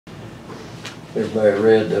Everybody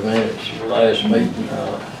read the minutes of the last meeting. Any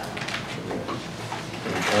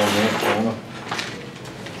comments on them?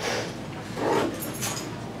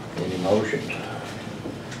 Any motions?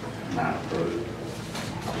 Not approved.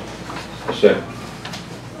 Second.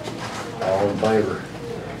 All in favor?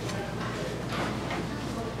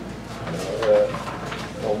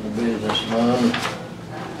 Old business, none.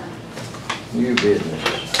 New business.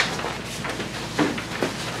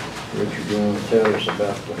 Richard, you want to tell us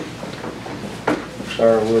about the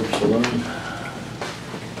Sourwood Saloon?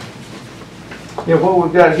 Yeah, what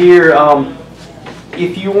we've got here,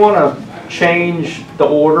 if you want to change the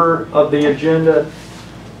order of the agenda,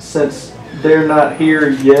 since they're not here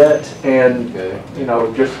yet, and Okay. you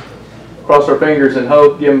know, just cross our fingers and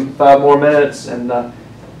hope, give them 5 more minutes, and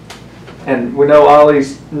we know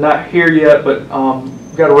Ollie's not here yet, but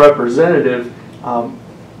got a representative.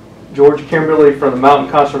 George Kimberly from the Mountain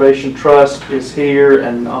Conservation Trust is here,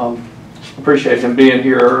 and appreciate him being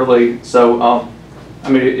here early. So, I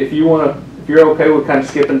mean, if you're okay with kind of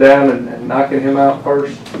skipping down and knocking him out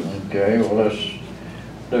first. Okay, well, let's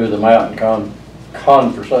do the Mountain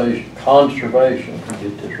Conservation,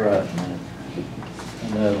 get this right, man.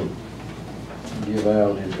 And that'll give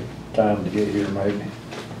Al his time to get here, maybe.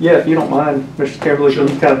 Yeah, if you don't mind, Mr. Kimberly, can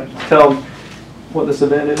you kind of tell them what this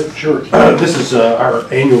event is? Sure. This is our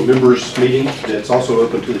annual members meeting that's also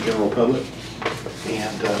open to the general public.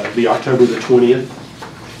 And it'll be October the 20th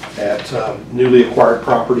at newly acquired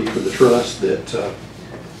property for the trust that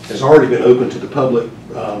has already been open to the public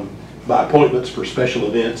by appointments for special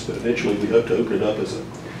events, but eventually we hope to open it up as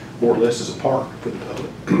more or less as a park for the public.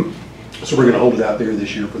 So we're going to hold it out there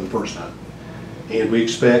this year for the first time. And we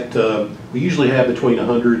expect, we usually have between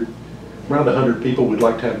around 100 people. We'd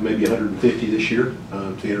like to have maybe 150 this year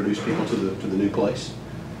to introduce people to the new place.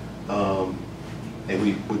 And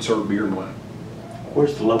we would serve beer and wine.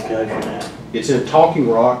 Where's the location at? It's in Talking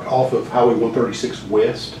Rock off of Highway 136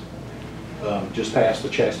 West, just past the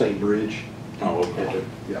Chastain Bridge. Oh, okay.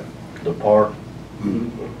 Yeah. The park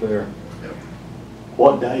Mm-hmm. up there. Yep.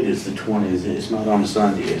 What date is the 20th? It's not on a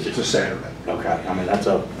Sunday, is It's it? a Saturday. Okay, I mean, that's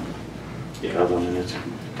a, because I mean,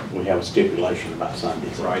 we have a stipulation about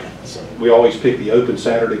Sundays. Right. So. We always pick the open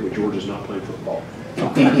Saturday when George is not playing football. A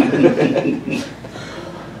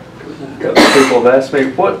couple of people have asked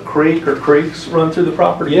me, what creek or creeks run through the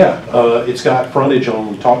property? Yeah, it's got frontage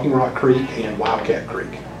on Talking Rock Creek and Wildcat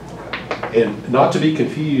Creek. And not to be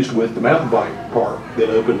confused with the mountain bike park that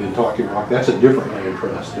opened in Talking Rock. That's a different land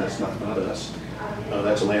trust. That's not us.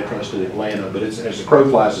 That's a land trust in Atlanta, but it's, as the crow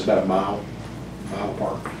flies, it's about a mile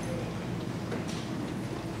apart.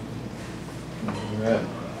 All right.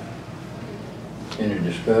 Any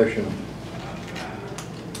discussion?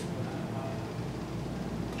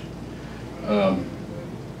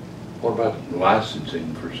 What about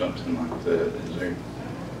licensing for something like that? Is there?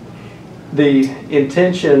 The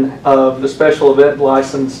intention of the special event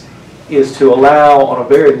license is to allow, on a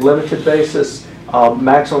very limited basis,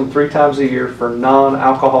 maximum 3 times a year for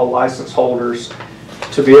non-alcohol license holders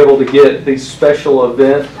to be able to get these special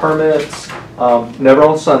event permits, never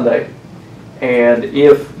on Sunday. And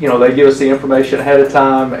if, you know, they give us the information ahead of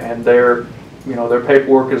time and their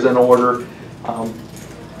paperwork is in order,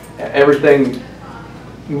 everything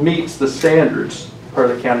meets the standards per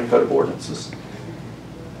the county code of ordinances.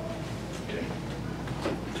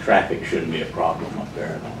 Traffic shouldn't be a problem up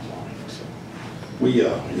there at all. So. We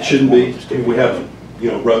it shouldn't be. We have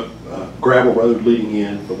gravel road leading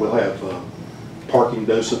in, but we'll have parking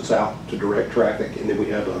docents out to direct traffic, and then we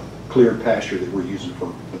have a cleared pasture that we're using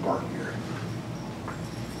for the parking area.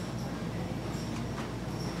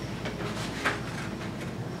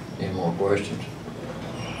 Any more questions?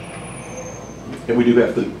 And we do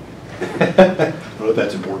have food. I don't know if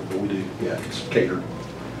that's important, but we do. Yeah, it's catered.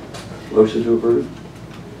 Motion to approve?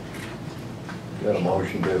 Got a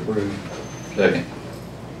motion to approve? Second.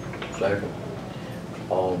 Second.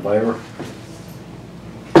 All in favor?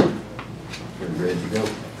 We're ready to go.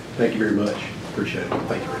 Thank you very much. Appreciate it.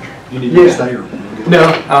 Thank you, Richard. You need to stay or?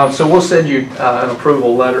 No, so we'll send you an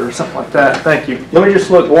approval letter or something like that. Thank you. Let me just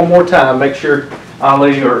look one more time, make sure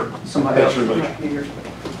Ali or somebody else. Thanks very much.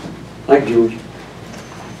 Thank you, George.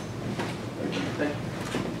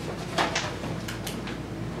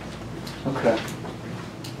 Okay.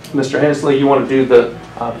 Mr. Hensley, you want to do the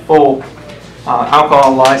full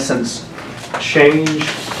alcohol license change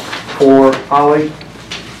for Ali?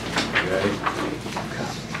 Okay.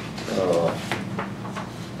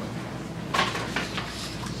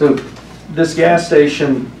 So this gas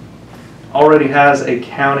station already has a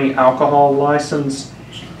county alcohol license,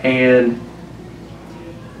 and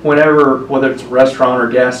whenever, whether it's a restaurant or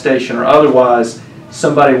gas station or otherwise,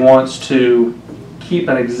 somebody wants to keep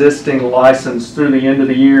an existing license through the end of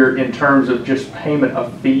the year in terms of just payment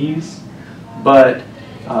of fees, but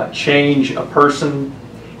change a person,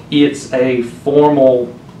 it's a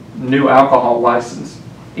formal new alcohol license.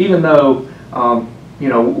 Even though, you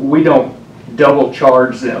know, we don't double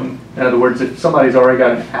charge them. In other words, if somebody's already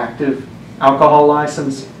got an active alcohol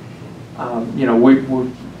license, you know,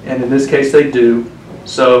 and in this case they do.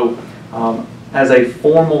 So as a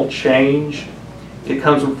formal change, it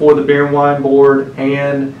comes before the Beer and Wine Board,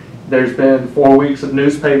 and there's been 4 weeks of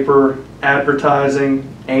newspaper advertising,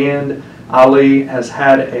 and Ali has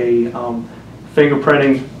had a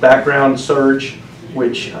fingerprinting background search,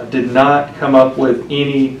 which did not come up with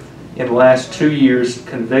any, in the last 2 years,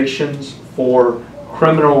 convictions for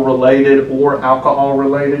criminal related or alcohol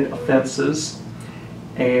related offenses.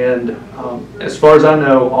 And as far as I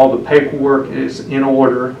know, all the paperwork is in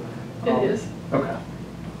order. It is. Okay.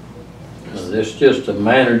 Is this just a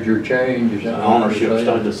manager change? Is that what you're Ownership saying?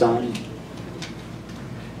 stayed the same.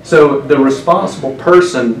 So the responsible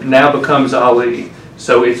person now becomes Ali.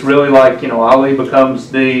 So it's really like, you know, Ali becomes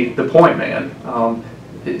the point man.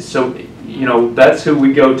 So, you know, that's who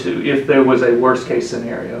we go to if there was a worst case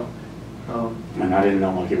scenario. And I didn't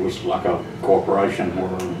know like it was like a corporation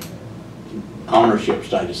where ownership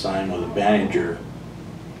stayed the same, or the manager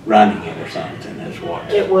running it or something is what.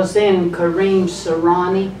 It was in Kareem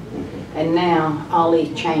Sarani, and now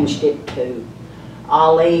Ali changed it to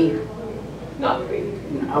Ali, Not really.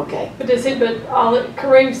 okay, But does he, but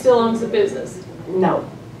Kareem still owns the business? no,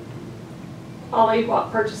 Ali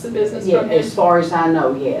purchased the business yeah, from him? as far as I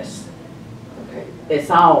know, yes. Okay. It's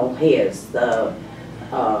all his. The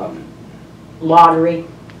lottery,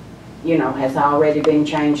 you know, has already been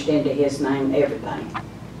changed into his name, everything.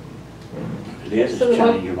 It is So a the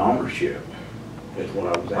change of ownership, is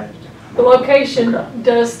what I was asking. The location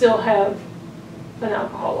does still have an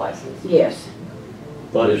alcohol license? Yes,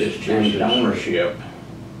 But it has changed ownership.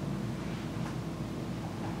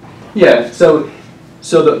 Yeah, so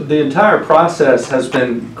the entire process has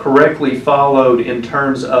been correctly followed in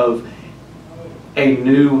terms of a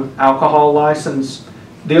new alcohol license.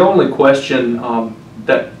 The only question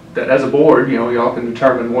that as a board, you know, y'all can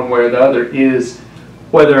determine one way or the other is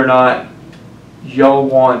whether or not y'all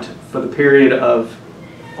want, for the period of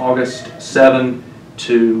August 7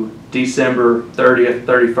 to December 30th,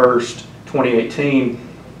 31st, 2018,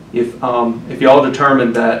 if y'all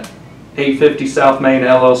determine that 850 South Main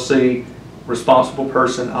LLC, responsible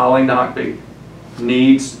person Ali Naqvi,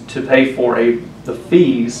 needs to pay for the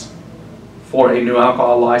fees for a new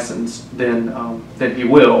alcohol license, then he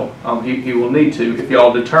will. He will need to if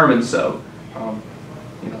y'all determine so.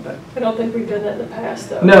 You know that. I don't think we've done that in the past,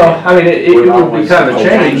 though. No, I mean it would be kind of a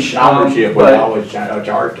change. Ownership, we but always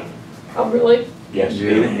charge them. Oh, really? Yes,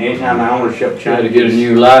 Yeah. anytime the ownership Try to changes. get a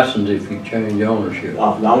new license if you change ownership. The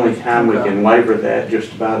only time we can waiver that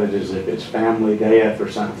just about it is if it's family death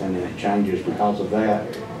or something and it changes because of that.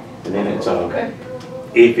 And then it's Okay.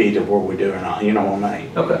 iffy to where we do or not, you know what I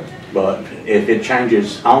mean? Okay. But if it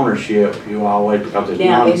changes ownership, you always, because it's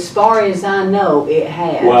now, non. as far as I know, it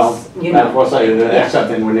has, Well, you that's know. what I say, that's Yeah.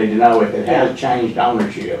 something we need to know. If it has changed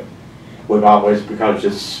ownership, we've always, because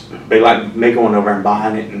it's be like me going over and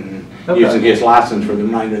buying it and Okay. using his license for the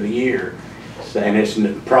remainder of the year. And it's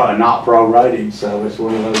not prorated, so it's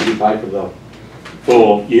one of those you pay for the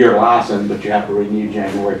full year license, but you have to renew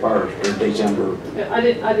January 1st or December. Yeah, I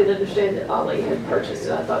didn't understand that Ali had purchased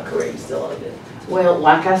it. I thought Kareem still owned it. Well,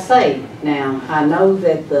 like I say, now, I know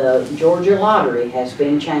that the Georgia Lottery has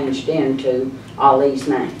been changed into Ali's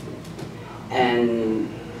name. And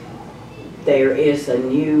there is a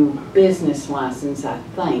new business license, I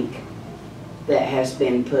think, that has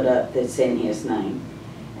been put up that's in his name.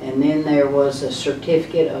 And then there was a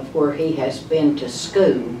certificate of where he has been to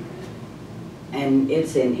school, and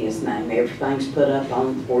it's in his name. Everything's put up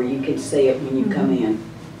on where you can see it when you come in.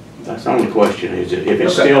 That's the only question, is if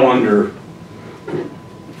it's Okay. still under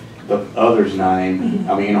the other's name,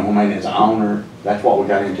 I mean, you know, I mean, as an owner, that's what we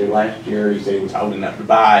got into last year. He said he was holding up to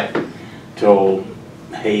buy it till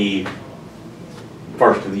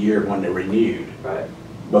first of the year when they renewed. Right.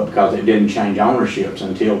 But because it didn't change ownerships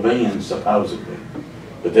until then, supposedly.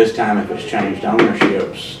 But this time, if it's changed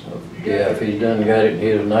ownerships, Yeah, if he's done got it in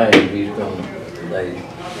his name, he's they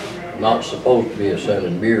not supposed to be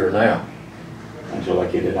selling beer now until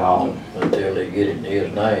they get it all. until they get it in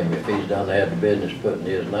his name. If he's done had the business put in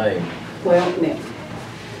his name, Well, now,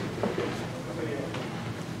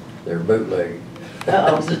 they're bootleg.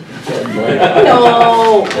 uh-oh. No.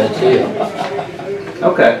 No. That's it.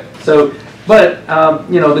 Okay. So, but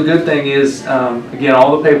you know, the good thing is, again,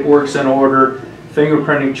 all the paperwork's in order,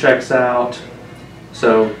 fingerprinting checks out.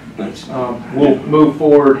 So That's- we'll move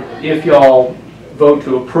forward if y'all vote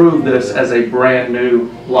to approve this as a brand new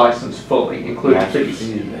license fully, including fees.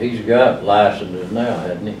 He's got licenses now,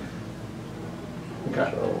 hasn't he?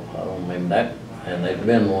 Okay. So, I don't mean that, and there's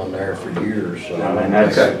been one there for years, so. I mean,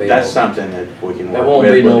 Okay. that's something that we can That work won't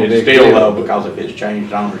with, be no but it's big still deal. though, because if it's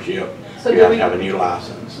changed ownership, So you do have to we, have a new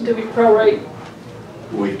license. do we prorate?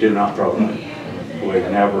 We do not prorate.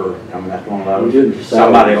 We've never, I mean, that's one of We did those, the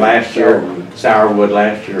somebody Sourwood. last year, Sourwood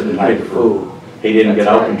last year, paid the full. He didn't get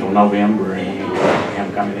That's open right. until November, and he let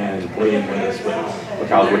him coming in and pleading with us, but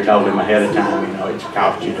because we told him ahead of time, you know, it's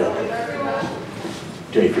cost you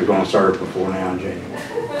if you're gonna serve before now in January.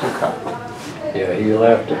 Okay. Yeah, he'll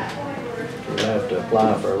have to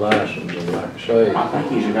apply for a license, and like I say, I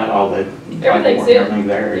think he's got all that Everything's paperwork, in. everything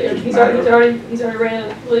there. Yeah, It's just he's a matter of- already ran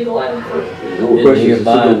a legal ad for. No didn't question, he it's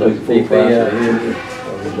buy still the take the full PP price. out here?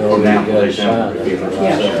 Or he's Well, already now got it they signed? sent it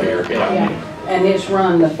Yeah. here. Yeah, and it's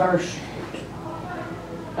run the first,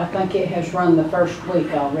 I think it has run the first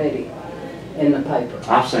week already in the paper.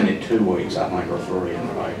 I've seen it 2 weeks, I think, or 3 in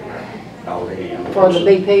the paper already. For the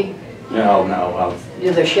BP, No,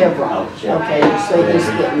 you're the Chevron. Oh, Chevron. Okay, so he's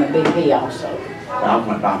getting the BP also. I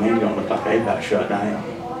went by me, it don't look like they about shut down.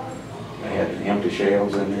 They had empty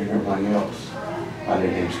shelves in there and everything else. I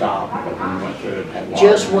didn't even stop, but when we went through it, had water.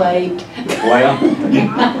 Just wait. Well, I hope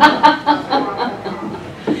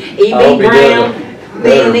E.B. he Brown, does me and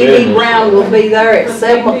better E.B. business. Brown will be there at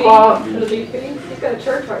 7 o'clock. For the BP, he's got a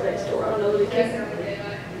church right next door, I don't know that he can,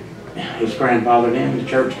 his grandfather then, the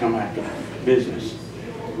church come after business.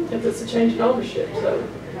 if it's a change in ownership, so.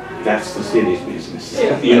 That's the city's business.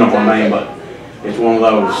 Yeah, You know what I mean, exactly. but it's one of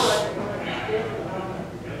those,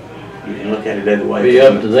 you can look at it either way. Be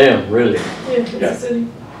up to them, really. Yeah, it's Yeah. a city.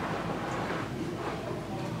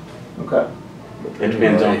 Okay. It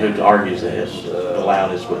depends on who argues this the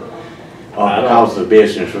loudest, but I don't- because the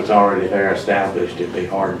business was already there established, it'd be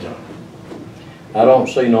hard to. I don't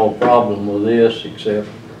see no problem with this, except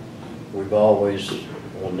we've always,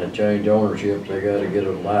 when they change ownership, they gotta get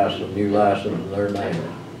a license, new license in their name.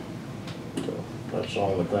 So, that's the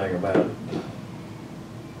only thing about it.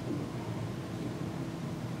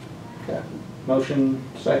 Okay. Motion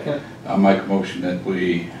second. I'll make a motion that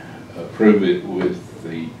we approve it with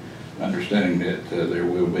the understanding that there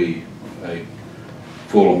will be a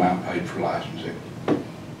full amount paid for licensing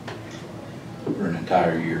for an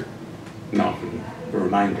entire year, No, the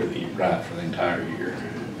remainder of the year. right, for the entire year.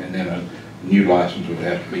 And then a new license would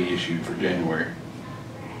have to be issued for January.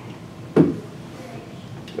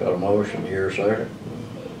 Got a motion here, second?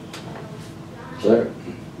 Second.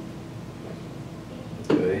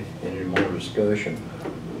 Okay, any more discussion?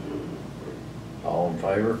 All in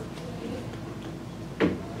favor?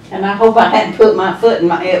 And I hope I hadn't put my foot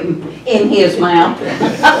in his mouth.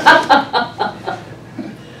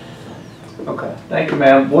 Okay. Thank you,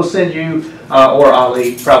 ma'am. We'll send you, or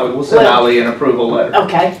Ali, probably, we'll send Well- Ali an approval letter.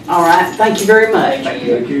 Okay, all right, thank you very much. Thank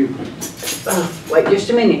you. Thank you. Wait just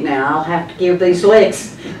a minute now, I'll have to give these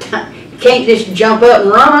legs, can't just jump up and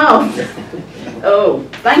run off. Oh,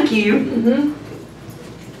 thank you. Mm-hmm.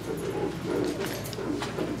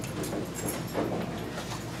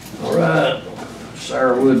 All right,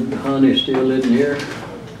 Sourwood Honey still isn't here?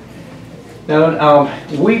 No,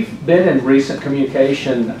 we've been in recent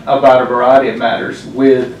communication about a variety of matters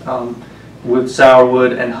with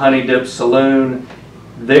Sourwood and Honey Dip Saloon.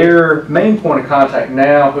 Their main point of contact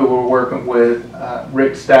now, who we're working with,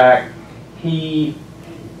 Rick Stack, he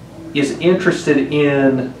is interested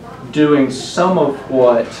in doing some of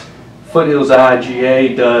what Foothills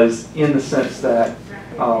IGA does, in the sense that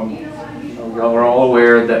y'all are all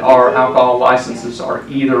aware that our alcohol licenses are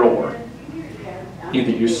either or.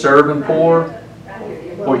 Either you serve and pour,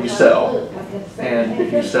 or you sell. And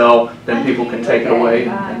if you sell, then people can take it away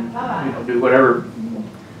and do whatever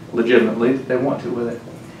legitimately they want to with it.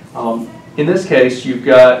 In this case, you've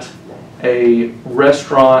got a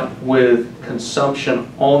restaurant with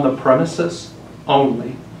consumption on the premises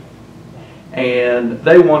only, and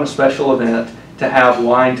they want a special event to have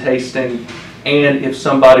wine tasting. And if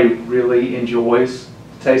somebody really enjoys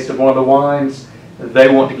the taste of one of the wines, they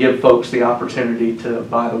want to give folks the opportunity to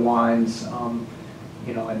buy the wines, and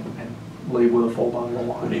leave with a full bottle of Would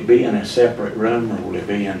wine. it be in a separate room, or would it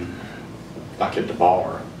be in, like at the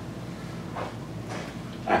bar?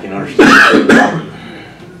 I can understand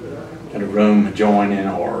in a room adjoining,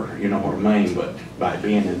 or, you know what I mean, but by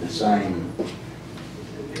being in the same,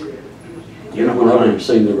 you know what I I've mean? never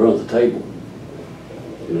seen them run at the table.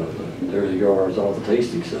 You know, there they are, it's all the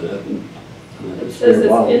tasting set up. And It it's says very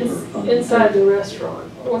wild it's or- inside the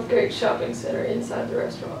restaurant, Northgate Shopping Center, inside the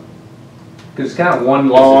restaurant. Because it's kind of one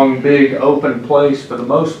long, big, open place for the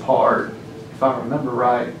most part, if I remember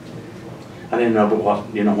right. I didn't know, but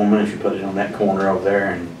what, you know, when if you put it on that corner over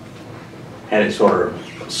there and had it sort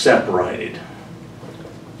of separated,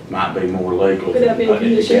 might be more legal Could that than be a putting it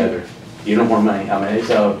condition? together. You know what I mean? I mean, it's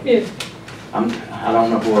a, Yeah, I don't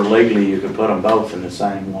know where legally you could put them both in the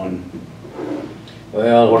same one.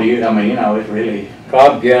 Well, What do you, I mean, you know, it's really,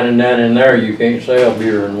 Cobb County down in there, you can't sell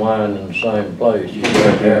beer and wine in the same place. you You have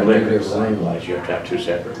have to to have have liquor two in the same different rooms. place, you have to have two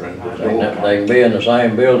separate rooms. They can be in the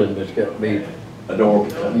same building, but it's got to be A door.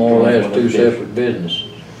 more or less two separate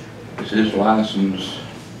businesses. Is his license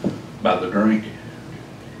by the drink?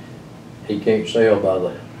 He can't sell by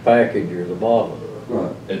the package or the bottle.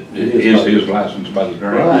 Right. Is his license by the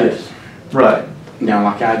drink? Right. Right. Now,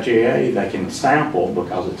 like IGA, they can sample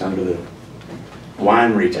because it's under the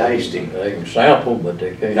wine retasting. They can sample, but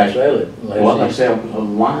they can't They- sell it Well, they unless sell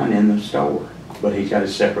wine in the store, but he's got a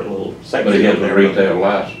separate little section. But he has over a there. retail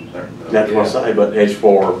license there. That's what I say, but it's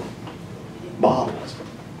for bottles.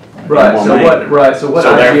 Right, Well, so man. what So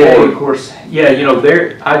IGA, therefore- of course, yeah, you know,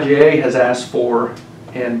 their, IGA has asked for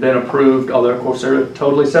and been approved, although of course they're a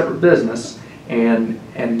totally separate business. And,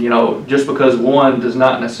 you know, just because one does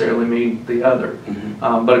not necessarily mean the other.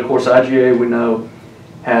 Mhm. But of course, IGA, we know,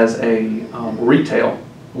 has a retail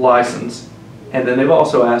license. And then they've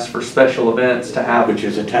also asked for special events to have Which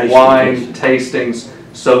is a tasting. wine tastings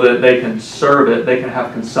so that they can serve it, they can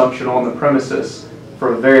have consumption on the premises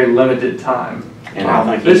for a very limited time. And I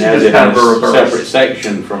think This he is has just it in kind of a a reverse. separate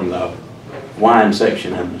section from the wine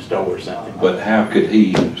section in the store or something. But how could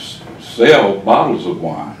he sell bottles of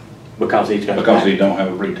wine? Because he's got. Because he don't have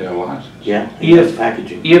a retail license? Yeah, he has If-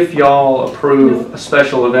 packaging. If y'all approve a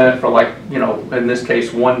special event for, like, you know, in this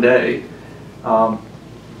case, one day,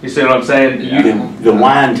 you see what I'm saying? You can, The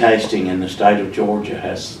wine tasting in the state of Georgia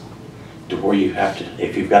has to where you have to,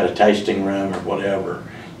 if you've got a tasting room or whatever,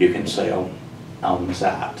 you can sell on the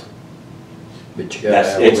site. but you gotta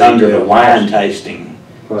That's, have a it's under the retail wine license. tasting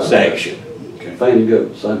Right. section. Fan and go,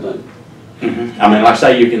 same thing. I mean, like I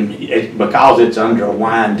say, you can, because it's under a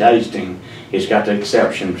wine tasting, it's got the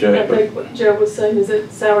exception to I it. But think what Joe was saying is that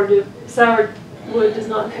Sourwood does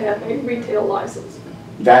not have a retail license.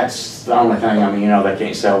 that's the only thing, I mean, you know, they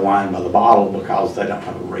can't sell wine by the bottle because they don't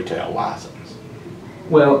have a retail license.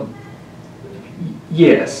 well,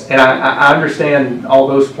 yes, and I understand all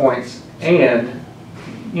those points, and,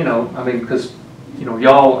 you know, I mean, because, you know,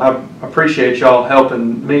 y'all, I appreciate y'all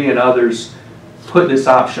helping me and others put this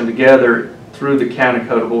option together through the county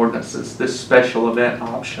code of ordinances, this special event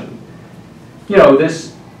option. You know,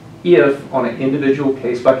 this, if on an individual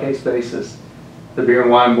case-by-case basis, the Beer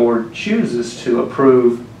and Wine Board chooses to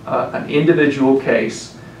approve an individual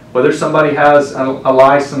case, whether somebody has a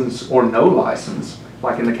license or no license,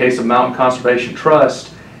 like in the case of Mountain Conservation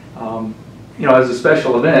Trust, you know, as a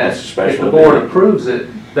special event, It's a special if the board event. approves it,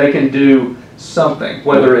 they can do something,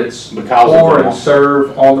 whether it's Because of pour the- and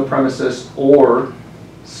serve on the premises or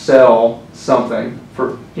sell something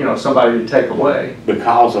for, you know, somebody to take away.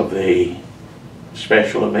 Because of the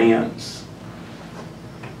special events,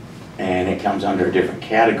 and it comes under a different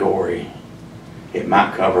category, it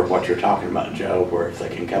might cover what you're talking about, Joe, where if they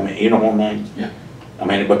can come in, you know what I mean? Yeah. I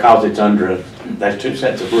mean, because it's under, there's two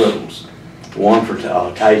sets of rules. One for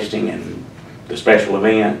tasting and the special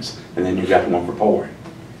events, and then you've got the one for pouring.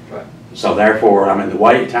 Right. So therefore, I mean, the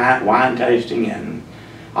wine tasting and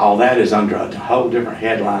all that is under a whole different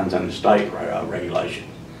headlines than the state regulation.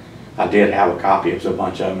 I did have a copy of a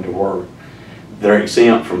bunch of them to where they're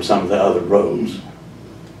exempt from some of the other rules.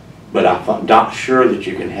 But I'm not sure that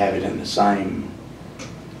you can have it in the same,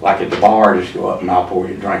 like at the bar, just go up and I'll pour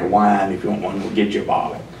you a drink of wine. If you want one, we'll get you a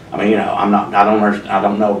bottle. I mean, you know, I don't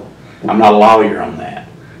know, I'm not a lawyer on that.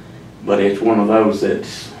 But it's one of those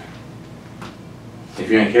that's, if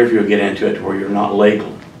you ain't careful, you'll get into it to where you're not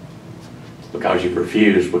legal. Because you've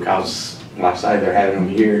refused, because, like I say, they're having them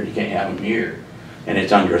here, you can't have them here. And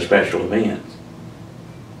it's under a special event.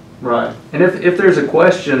 Right. And if there's a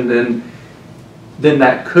question, then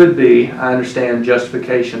that could be, I understand,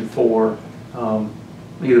 justification for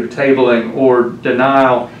either tabling or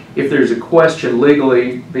denial. If there's a question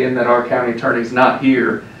legally, being that our county attorney's not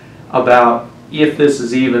here, about if this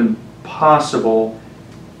is even possible,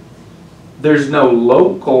 there's no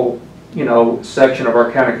local, you know, section of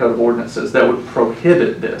our county code of ordinances that would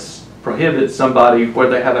prohibit this, prohibit somebody,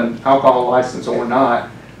 whether they have an alcohol license or not,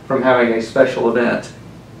 from having a special event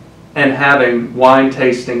and having wine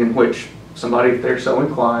tasting in which somebody, if they're so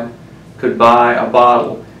inclined, could buy a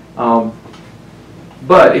bottle.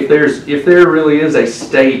 But if there really is a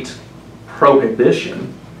state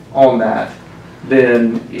prohibition on that,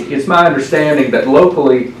 then it's my understanding that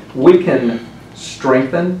locally we can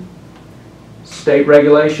strengthen state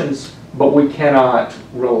regulations, but we cannot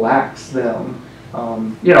relax them.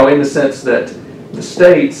 You know, in the sense that the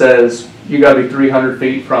state says you gotta be 300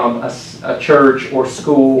 feet from a church or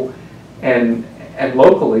school, and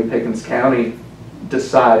locally Pickens County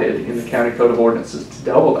decided in the County Code of Ordinances to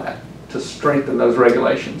double that, to strengthen those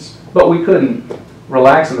regulations. But we couldn't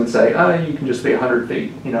relax them and say, oh, you can just be 100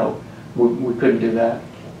 feet, you know, we couldn't do that.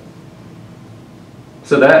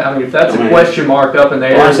 So that, I mean, if that's a question mark up in the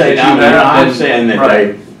air. Well, I'm saying that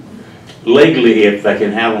right. they, legally, if they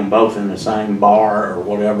can have them both in the same bar or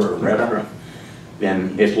whatever, restaurant,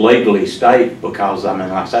 then it's legally state, because, I mean,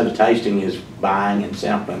 like I said, the tasting is buying and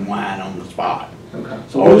sampling wine on the spot. Okay.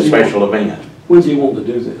 So Or a special event. When's he want to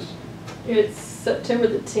do this? It's September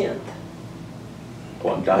the 10th.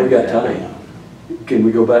 What day We got would that be time. on? Can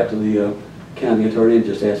we go back to the county attorney and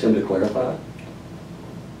just ask him to clarify?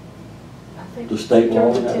 I think The state law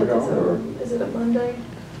in September that 10th regard, is it a Monday?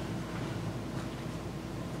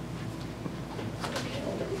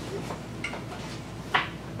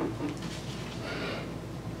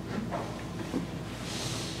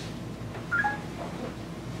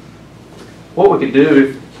 What we could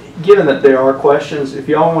do, given that there are questions, if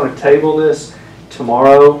y'all want to table this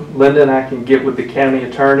tomorrow, Linda and I can get with the county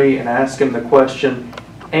attorney and ask him the question.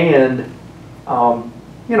 And,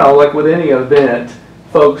 you know, like with any event,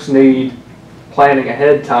 folks need planning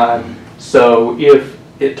ahead time. So if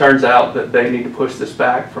it turns out that they need to push this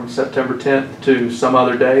back from September 10th to some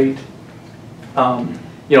other date,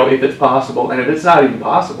 you know, if it's possible, and if it's not even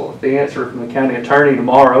possible, if the answer from the county attorney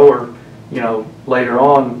tomorrow or, you know, later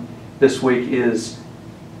on this week is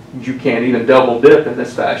you can't even double dip in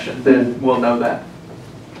this fashion, then we'll know that.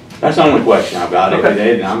 That's the only question I've got. If Okay.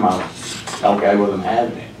 they did, I'm okay with them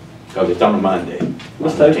having it, because it's on a Monday,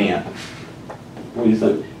 Let's on the take 10th. What do you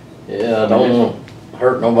think? Yeah, I don't want to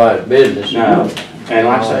hurt nobody's business. No, and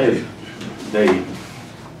like I say, the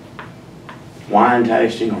wine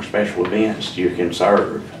tasting or special events you can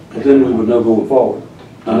serve. But then we would know going forward.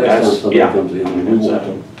 The next time something yeah. comes in, and we want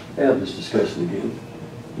to have this discussion again,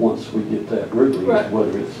 once we get that root Right. release,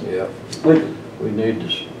 whether it's Yeah, legal. we need to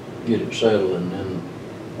get it settled, and then,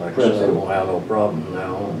 like I said, we'll have no problem from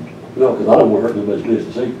now on. No, because I don't want to hurt nobody's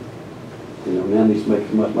business either. You know, man needs to make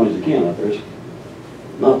as much money as he can out there. It's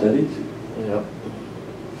not that easy. Yep.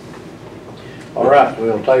 All right,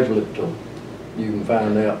 we'll table it till you can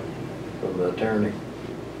find out from the attorney.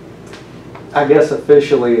 I guess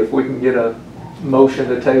officially, if we can get a motion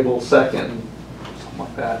to table second, something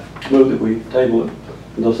like that. Move that we table it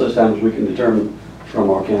until such time as we can determine from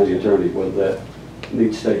our county attorney whether that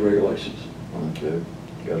meets state regulations. Okay,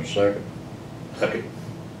 got a second? Second.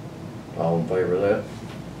 All in favor of that?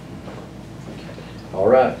 All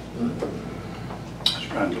right. I was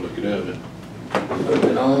trying to look it up.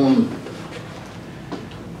 Moving on.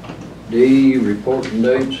 D, reporting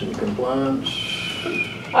dates and compliance.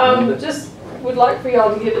 Just would like for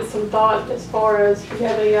y'all to give it some thought as far as if you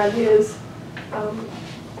have any ideas.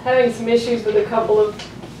 Having some issues with a couple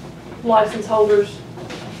of license holders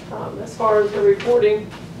as far as the reporting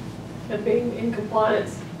and being in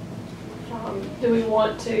compliance. Do we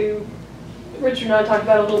want to, Richard and I talked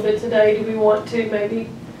about it a little bit today, do we want to maybe,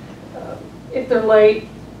 if they're late,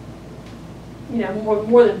 you know,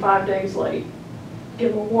 more than 5 days late,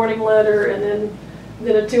 give them a warning letter and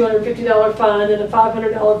then a $250 fine and a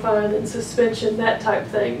 $500 fine and suspension, that type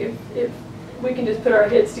thing. If we can just put our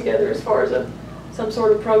heads together as far as some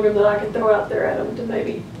sort of program that I can throw out there at them to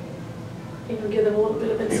maybe, you know, give them a little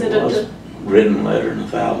bit of incentive to. Written letter and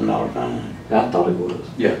 $1,000 fine. I thought it was.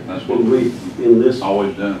 Yeah, that's what When we, in this,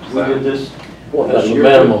 always done. we did this, what, That's about a the year?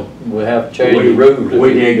 minimum. We have to change the rules.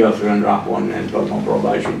 We did go through and drop one and put them on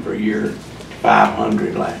probation for a year.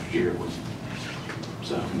 500 last year was,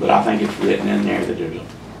 so, but I think it's written in there that there's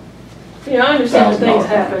a, You know, I understand that things $1,000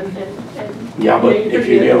 happen and. yeah, but you know, if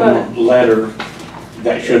you give them a letter,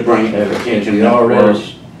 that should bring it to Have attention. you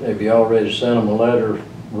already sent them a letter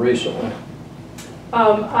recently?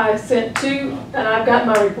 I sent 2, and I've got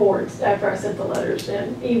my reports after I sent the letters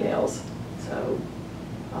and emails, so.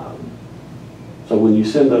 So when you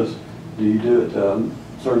send those, do you do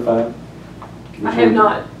it certified? I have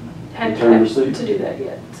not had Return to receipt? do that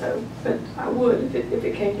yet, so, but I would if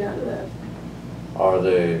it came down to that. Are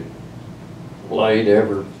they late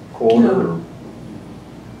every quarter? or-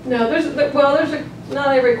 No, there's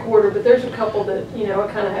not every quarter, but there's a couple that, you know, I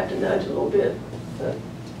kind of have to nudge a little bit, but,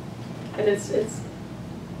 and it's,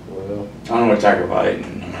 Well, I don't know what's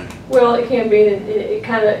aggravating. I mean, well, it can be, and it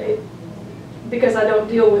kind of, because I don't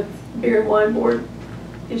deal with beer and wine board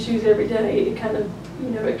issues every day, it kind of, you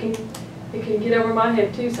know, it can get over my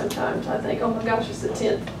head too sometimes. I think, oh my gosh, it's the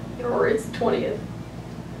 10th, or it's the 20th.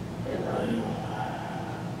 And,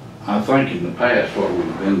 I think in the past, what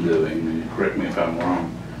we've been doing, and correct me if I'm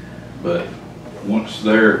wrong, but once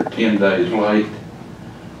they're 10 days late,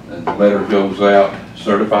 and the letter goes out,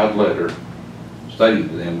 certified letter, stating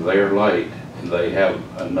to them they're late, and they have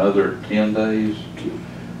another 10 days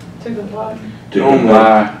to comply. to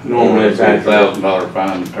comply. Normally it's after- $1,000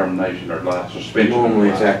 fine, termination, or license suspension. Normally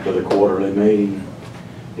it's after the quarterly meeting.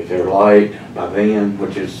 If they're late by then,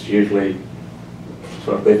 which is usually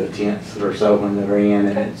sort of be the 10th or so when they're in,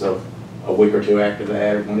 and it's a week or two after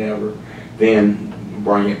that or whenever, then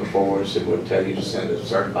bring it before us and we'll tell you to send a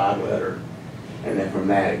certified letter. And then from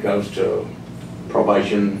that, it goes to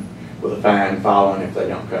probation with a fine following if they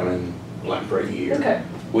don't come in like for a year. Okay,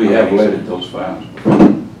 We have levied those fines.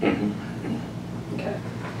 Mhm. okay,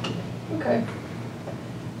 okay.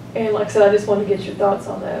 And like I said, I just wanted to get your thoughts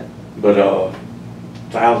on that. But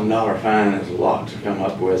 $1,000 fine is a lot to come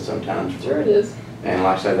up with sometimes. Sure it is. And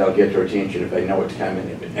like I said, they'll get their attention if they know it's coming.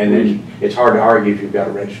 And then it's hard to argue if you've got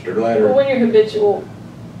a registered Well, letter. when you're habitual,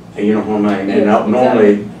 You know what I mean? Yes, And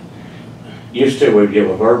normally, used to, we'd give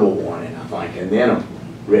a verbal warning, I think, and then a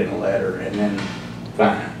written letter, and then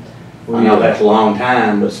fine. I know that's a long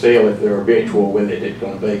time, but still, if they're habitual with it, it's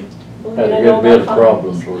gonna be. well, Had I a know good bit of about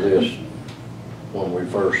problems with this when we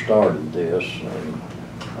first started this, and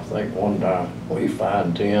I think one time we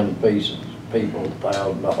fined 10 people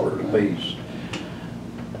 $1,000 apiece.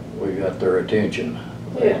 We got their attention.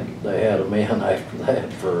 Yeah. They had them in after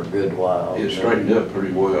that for a good while. It straightened up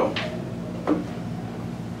pretty well.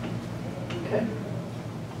 Okay.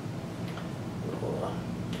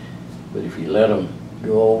 But if you let them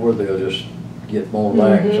go over, they'll just get more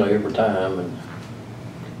lax Mhm. every time, and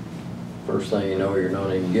first thing you know, you're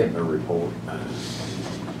not even getting a report.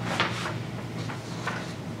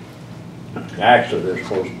 Actually, they're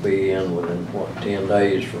supposed to be in within, what, 10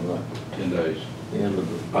 days from the 10 days. end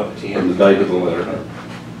of the, Up to From 10. the date of the letter.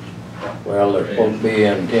 well, they're supposed to be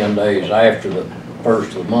in 10 days after the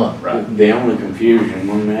first of the month. Right. The only confusion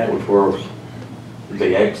on that was where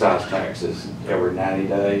the excise tax is every 90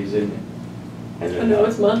 days, isn't it? And I then, know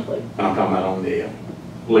it's monthly. I'm talking about on the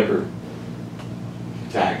liquor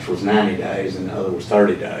tax was 90 days and the other was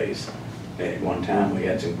 30 days. At one time, we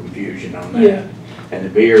had some confusion on that. Yeah. And the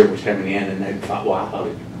beer was coming in and they thought, well, I thought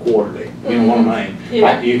it was quarterly, you know what I mean? Yeah.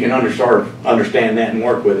 Like, you can understand that and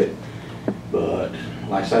work with it. But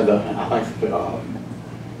like I said, I think the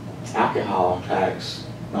alcohol tax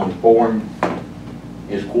on the form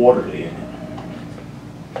is quarterly in it.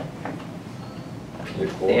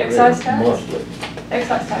 The excise tax? Monthly.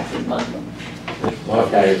 Excise tax is monthly. It's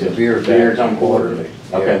monthly. Okay, is The it beer beer's tax on quarterly?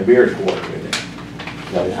 Yeah. Okay, the beer's quarterly then.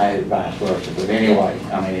 So I had it vice versa, but anyway,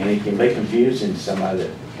 I mean, and it can be confusing to somebody that,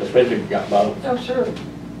 especially if you've got both. Oh, sure.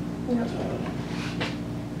 Yeah.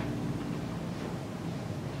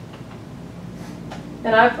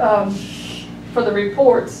 And I've, for the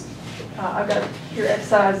reports, I've got your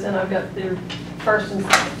excise and I've got your first and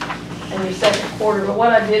your second quarter. But what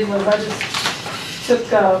I did was I just took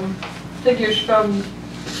figures from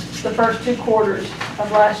the first 2 quarters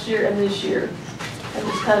of last year and this year and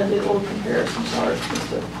just kind of did a little comparison chart just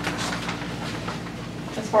to,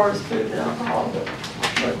 as far as food and alcohol.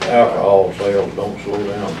 But Alcohol sales don't slow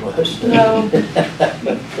down much. No.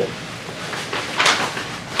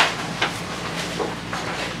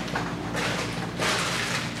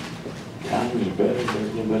 Times are better, they're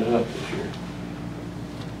a little bit up this year.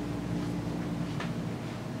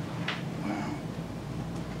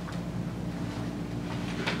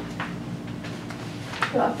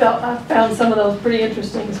 I found some of those pretty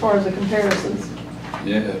interesting as far as the comparisons.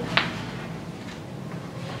 Yeah.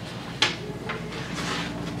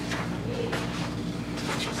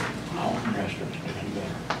 Oh, restaurants doing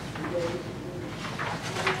better.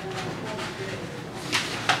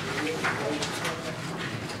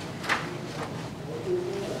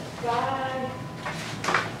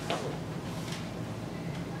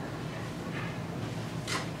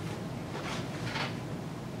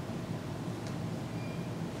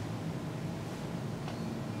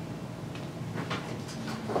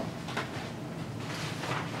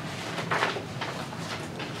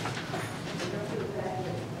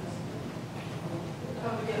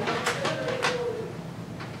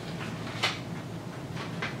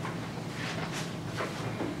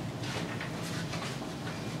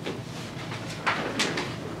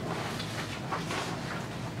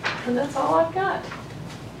 And that's all I've got.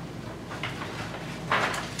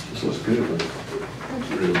 This looks beautiful.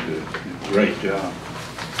 It's real good. Great job.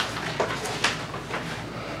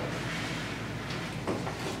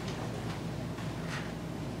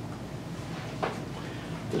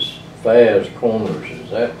 This Faz Corners, is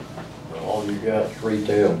that all you got is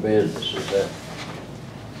retail business, is that?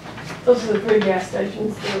 Those are the 3 gas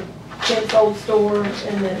stations, the Kent's Old Store,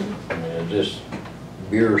 and then Just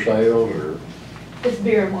beer sales or? it's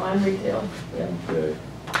beer and wine retail. Yeah. Okay.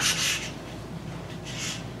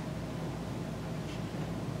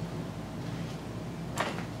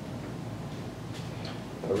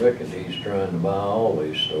 I reckon he's trying to buy all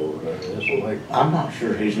these stores. I mean, this will make, I'm not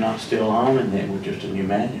sure he's not still owning it with just a new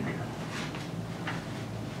manager.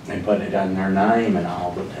 And putting it on their name and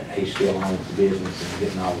all, but he still owns the business and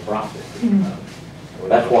getting all the profit.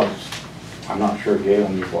 That's what, I'm not sure Gail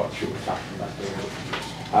knew what she was talking about there.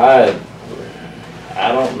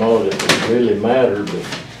 I don't know that it really mattered, but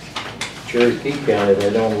Cherokee County, they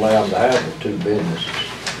don't allow them to have the 2 businesses.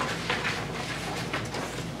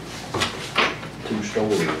 2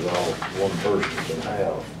 stores is all one person can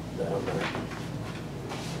have down there.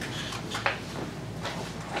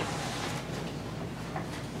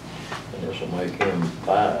 And this will make him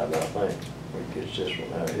 5, I think, if he gets this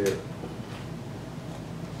one out here.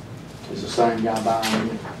 Is the same guy buying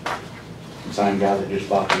it? The same guy that just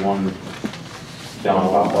bought the one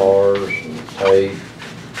down Down by bars and tape.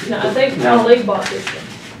 No, I think No. Ali bought this one.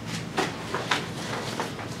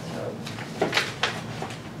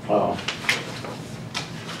 Oh.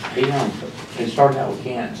 He started out with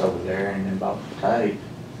Kent's over there and then bought the tape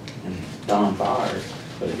and Don Fires.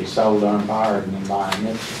 But if he sold Don Fires and then buying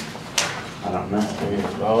this one, I don't know.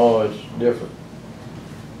 No, it's different.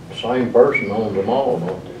 Same person owns them all,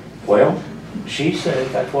 don't they? Well, she said,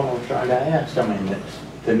 that's what I was trying to ask. I mean,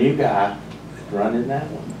 the new guy that's running that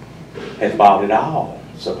one has bought it all,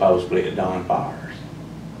 supposedly at Don Fires.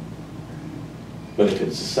 But if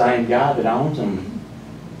it's the same guy that owns them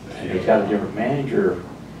and he's got a different manager,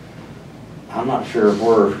 I'm not sure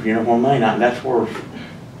where, you know what I mean? That's where,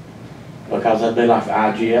 because that'd be like the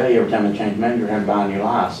IGA, every time they change manager, they have to buy a new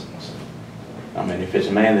license. I mean, if it's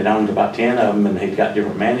a man that owns about 10 of them and he's got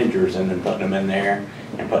different managers and then putting them in there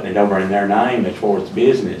and putting it over in their name as far as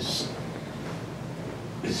business,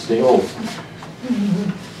 it's still,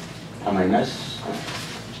 I mean, that's,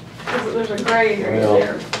 There's a gray area Well,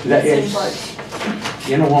 there. that It is- seems like.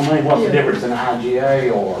 you know what I mean? What's the Yeah. difference in IGA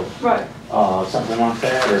or Right. something like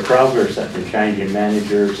that, or Kroger or something, changing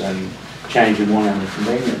managers and changing one of the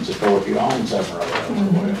convenience store if you own several of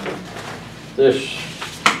those.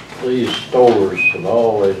 These stores have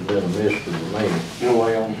always been a mystery to me.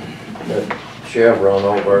 Well, That Chevron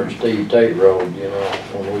over at Steve Tate Road, you know,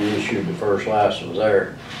 when we issued the first license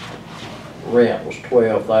there, rent was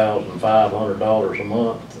 $12,500 a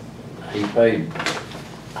month. He paid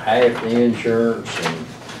half the insurance and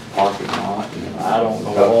parking lot. I don't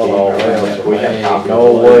know what all else. We There have ain't copies no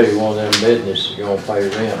of the way list. one of them businesses is gonna pay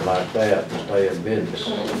rent like that and stay in business.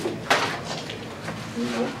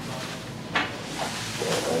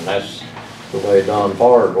 And that's the way Don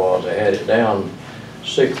Ford was. They had it down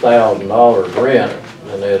 $6,000 rent,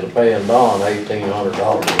 and they was paying Don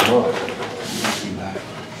 $1,800 a month.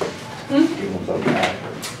 You want those back?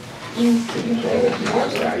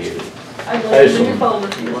 I Hey, believe in your some- folder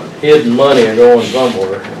if you want. Hidden money are going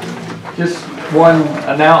somewhere. Just one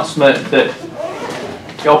announcement that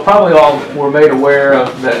y'all probably all were made aware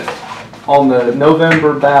of, that on the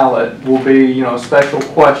November ballot will be, a special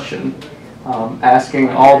question asking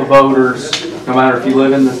all the voters, no matter if you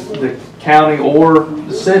live in the county or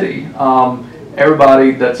the city,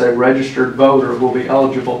 everybody that's a registered voter will be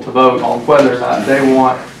eligible to vote on whether or not they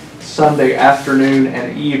want Sunday afternoon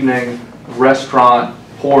and evening restaurant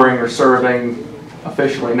pouring or serving,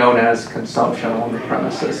 officially known as consumption on the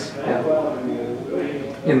premises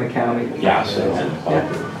in the county. Yeah, I said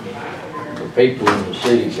that. The people in the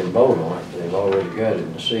city can vote on it. They've already got it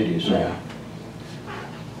in the city, so. Yeah.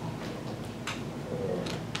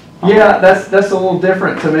 Yeah, that's a little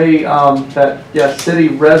different to me, city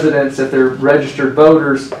residents, if they're registered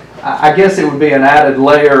voters, I guess it would be an added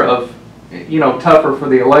layer of, tougher for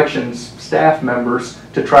the elections staff members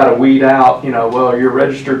to try to weed out, well, you're a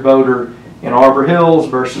registered voter in Arbor Hills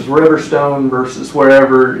versus Riverstone versus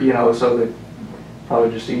wherever, so that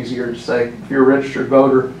probably just easier to say, if you're a registered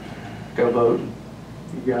voter, go vote.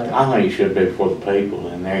 You got it. I think it should be for the people,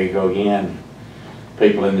 and there you go again.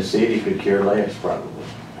 People in the city could care less probably.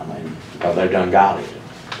 I mean, because they've done got it.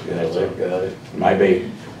 Yeah, they've got it. Maybe.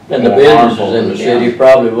 And the more businesses harmful in the than city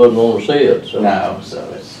probably wouldn't want to see it, so. No, so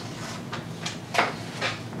it's,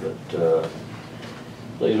 But,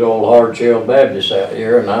 these old hard-shell Baptists out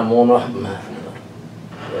here, and I'm one of them,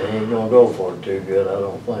 they ain't gonna go for it too good, I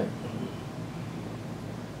don't think.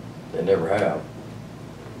 They never have.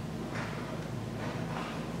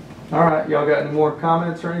 All right, y'all got any more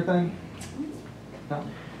comments or anything? No?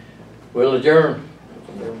 We'll adjourn.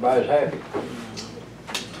 everybody's happy.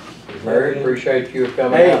 Mary, appreciate you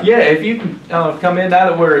coming out. Yeah, if you can come in now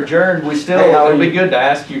that we're adjourned, we still, Hey, how are it'll be you? good to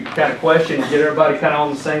ask you kind of questions, get everybody kind of on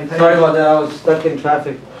the same page. Sorry about that, I was stuck in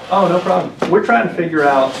traffic. Oh, no problem. We're trying to figure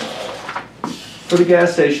out, for the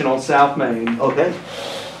gas station on South Main, Okay.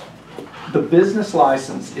 the business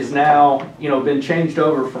license is now, been changed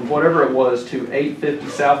over from whatever it was to 850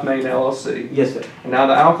 South Main LLC. Yes, sir. And now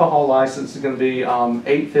the alcohol license is gonna be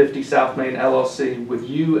 850 South Main LLC with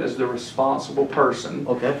you as the responsible person,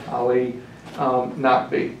 Okay. Ali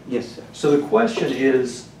Naqvi. Yes, sir. So the question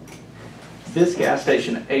is, this gas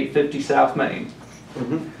station, 850 South Main,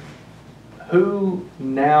 Mm-hmm. who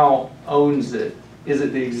now owns it? Is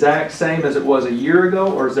it the exact same as it was a year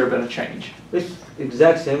ago, or has there been a change? It's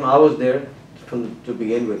exact same. I was there to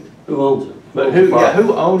begin with. Who owns it? But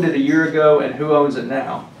who owned it a year ago and who owns it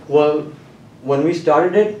now? Well, when we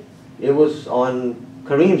started it, it was on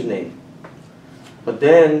Kareem's name. But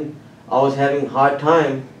then I was having a hard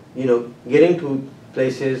time, getting to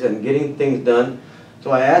places and getting things done.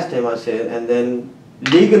 So I asked him, I said, and then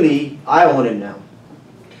legally, I own it now.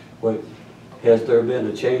 Wait, has there been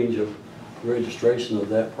a change of registration of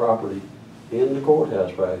that property in the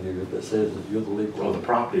courthouse right here that says that you're the legal Well, the owner?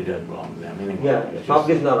 property doesn't belong to them anyway. Yeah, It's just-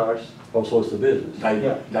 property's not ours. Oh, so it's the business?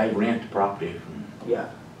 Yeah. They rent the property from, Yeah,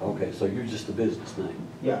 Okay, so you're just the business name?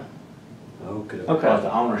 yeah. Okay. because Okay,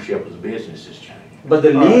 the ownership of the business has changed. But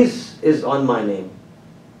the All right. lease is on my name.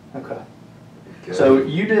 okay. So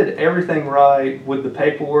you did everything right with the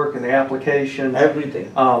paperwork and the application.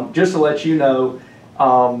 Everything. Just to let you know,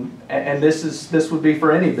 and this would be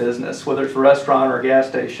for any business, whether it's a restaurant or a gas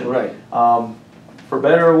station. Right. For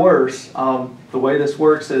better or worse, the way this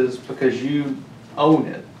works is because you own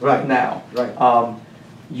it Right. now. Right.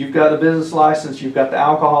 You've got the business license, you've got the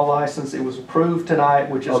alcohol license, it was approved tonight,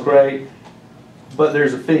 which is Okay. great, but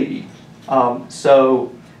there's a fee.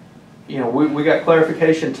 So, we got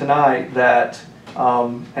clarification tonight that,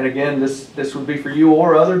 and again, this would be for you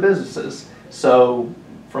or other businesses. So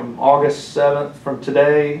from August 7th, from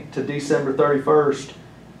today to December 31st,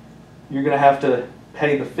 you're gonna have to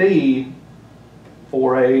pay the fee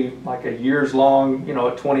for a years long,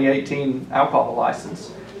 a 2018 alcohol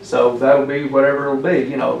license. So that'll be whatever it'll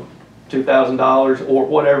be, $2,000 or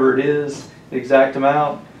whatever it is, the exact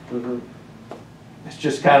amount. Mm-hmm. It's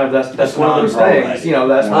just kind of, that's It's one of those things, non-prorated.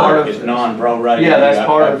 that's part of. It's non-prorated. Yeah, that's You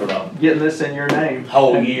part got to pay for of getting this in your name. the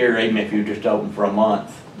whole year, even if you just open for a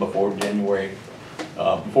month before January,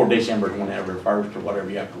 before December, whenever, 1st or whatever,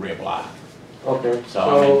 you have to reapply. Okay. So,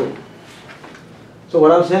 I mean- So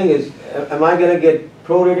what I'm saying is, am I gonna get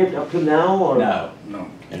prorated up to now, or? No,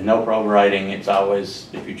 there's no prorating. It's always,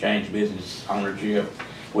 if you change business ownership.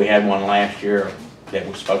 We had one last year that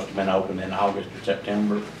was supposed to have been open in August or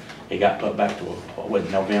September. He got put back to,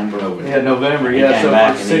 November? Yeah, November, He yeah, came so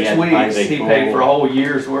back for and he 6 had to pay weeks, the he full- paid for a whole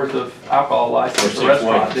year's worth of alcohol license, For the 6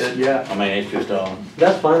 restaurant weeks. did, yeah. I mean, it's just,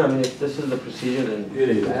 That's fine, I mean, if this is the procedure, then. It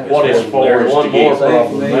is. What it's for There's is one to more get,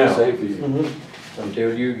 problem now. Safe for you. Mhm.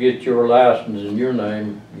 Until you get your license in your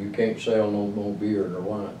name, you can't sell no more beer or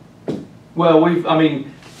wine. Well,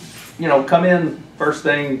 come in first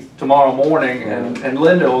thing tomorrow morning and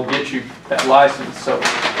Linda will get you that license, so,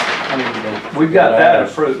 we've got that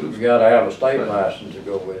approved. You gotta have a state license to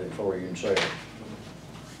go with it before you can sell it.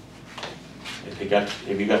 if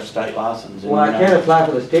you got a state license. and Well, I you know- can't apply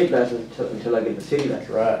for the state license until I get the city license.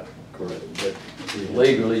 Right, correct. But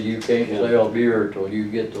legally, you can't sell beer till you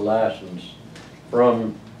get the license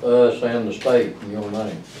from us and the state in your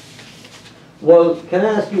name. Well, can I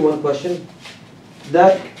ask you one question?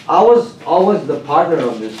 That, I was always the partner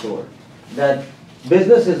of this store. That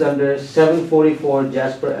business is under 744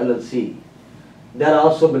 Jasper LLC. That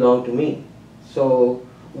also belonged to me. So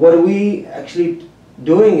what we actually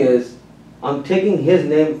doing is, I'm taking his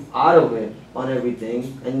name out of it on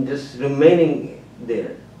everything and just remaining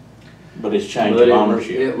there. But it's changed But of it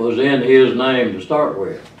ownership. was in his name to start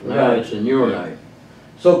with. Now it's in your name.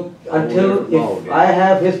 So until, different ballgame. if I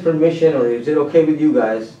have his permission, or is it okay with you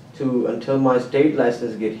guys to, until my state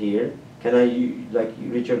license get here, can I, like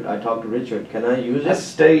Richard, I talked to Richard, can I use A it?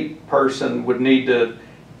 state person would need to.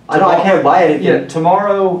 I know I can't buy anything. Yeah,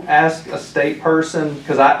 tomorrow, ask a state person,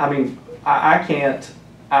 because I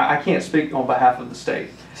can't speak on behalf of the state.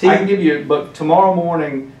 See- I can give you, but tomorrow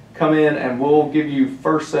morning, come in and we'll give you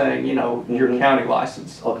first thing, your Mhm. county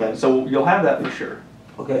license. Okay, So you'll have that for sure.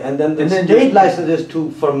 okay, and then the And then state license is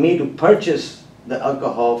for me to purchase the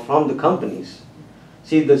alcohol from the companies.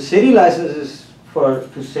 See, the city license is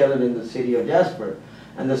to sell it in the city of Jasper,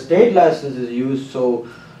 and the state license is used, so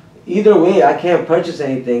either way, I can't purchase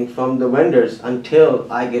anything from the vendors until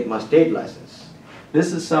I get my state license.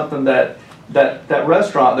 This is something that that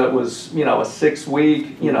restaurant that was, you know, a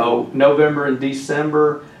 6-week, you know, November and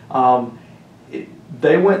December,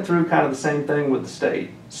 they went through kind of the same thing with the state.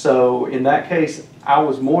 So in that case, I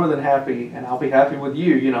was more than happy, and I'll be happy with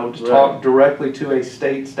you, you know, to talk directly to a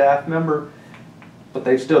state staff member. But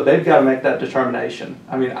they've got to make that determination.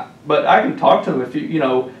 I mean, but I can talk to them if you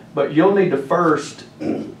know, but you'll need to first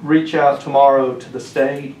reach out tomorrow to the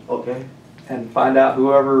state. Okay. And find out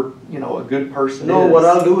whoever, you know, a good person is. No, what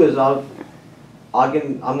I'll do is I'm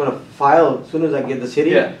gonna file as soon as I get the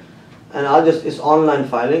city. Yeah. And it's online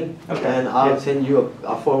filing. Okay. And I'll Yeah. send you,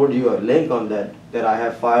 I'll forward you a link on that I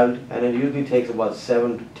have filed, and it usually takes about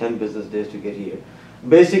 7 to 10 business days to get here.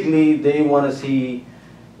 Basically, they wanna see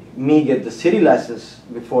me get the city license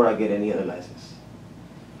before I get any other license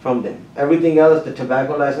from them. Everything else, the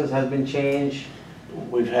tobacco license has been changed.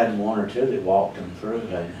 We've had one or two that walked them through,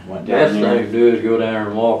 they went Best down thing there. to do is go down there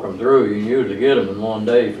and walk them through. You can usually get them in one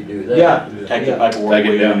day if you do that. Yeah. Take the Yeah. paperwork. Take it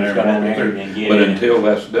with down you, there go down and walk there through. and get But it. until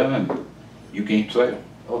that's done, you can't sell.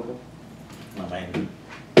 Okay. I mean,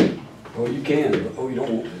 Oh, you can, but oh, you don't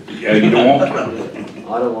want to. Yeah, you don't want to.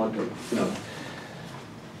 I don't want to. No.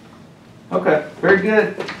 Okay, very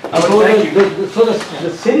good. So Thank you. so the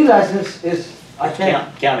city license is, I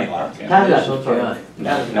can't, county license. county license, I'm sorry.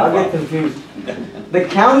 County. No, I'll get confused. The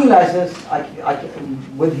county license,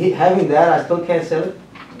 with having that, I still can't sell it?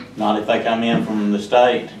 Not if they come in from the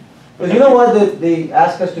state. Because you know what, they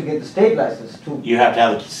ask us to get the state license too. You have to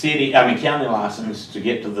have the county license to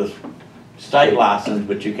get to the state license,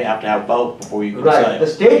 but you have to have both before you can Right, the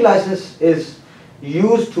sell. state license is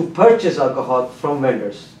used to purchase alcohol from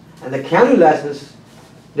vendors. And the county license,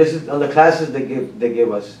 this is on the classes they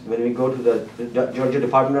give us. When we go to the Georgia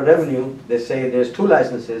Department of Revenue, they say there's 2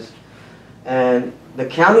 licenses. And the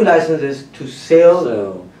county license is to sell,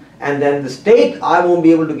 So, and then the state, I won't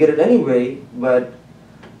be able to get it anyway, but,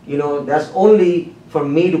 you know, that's only for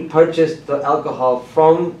me to purchase the alcohol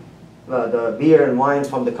from the beer and wine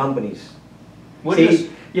from the companies. We'll See-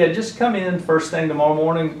 just come in first thing tomorrow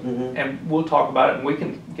morning, Mhm. and we'll talk about it, and we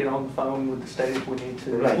can get on the phone with the state if we need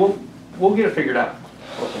to. Right. We'll get it figured out.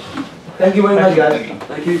 Thank you very much, guys.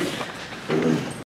 thank you.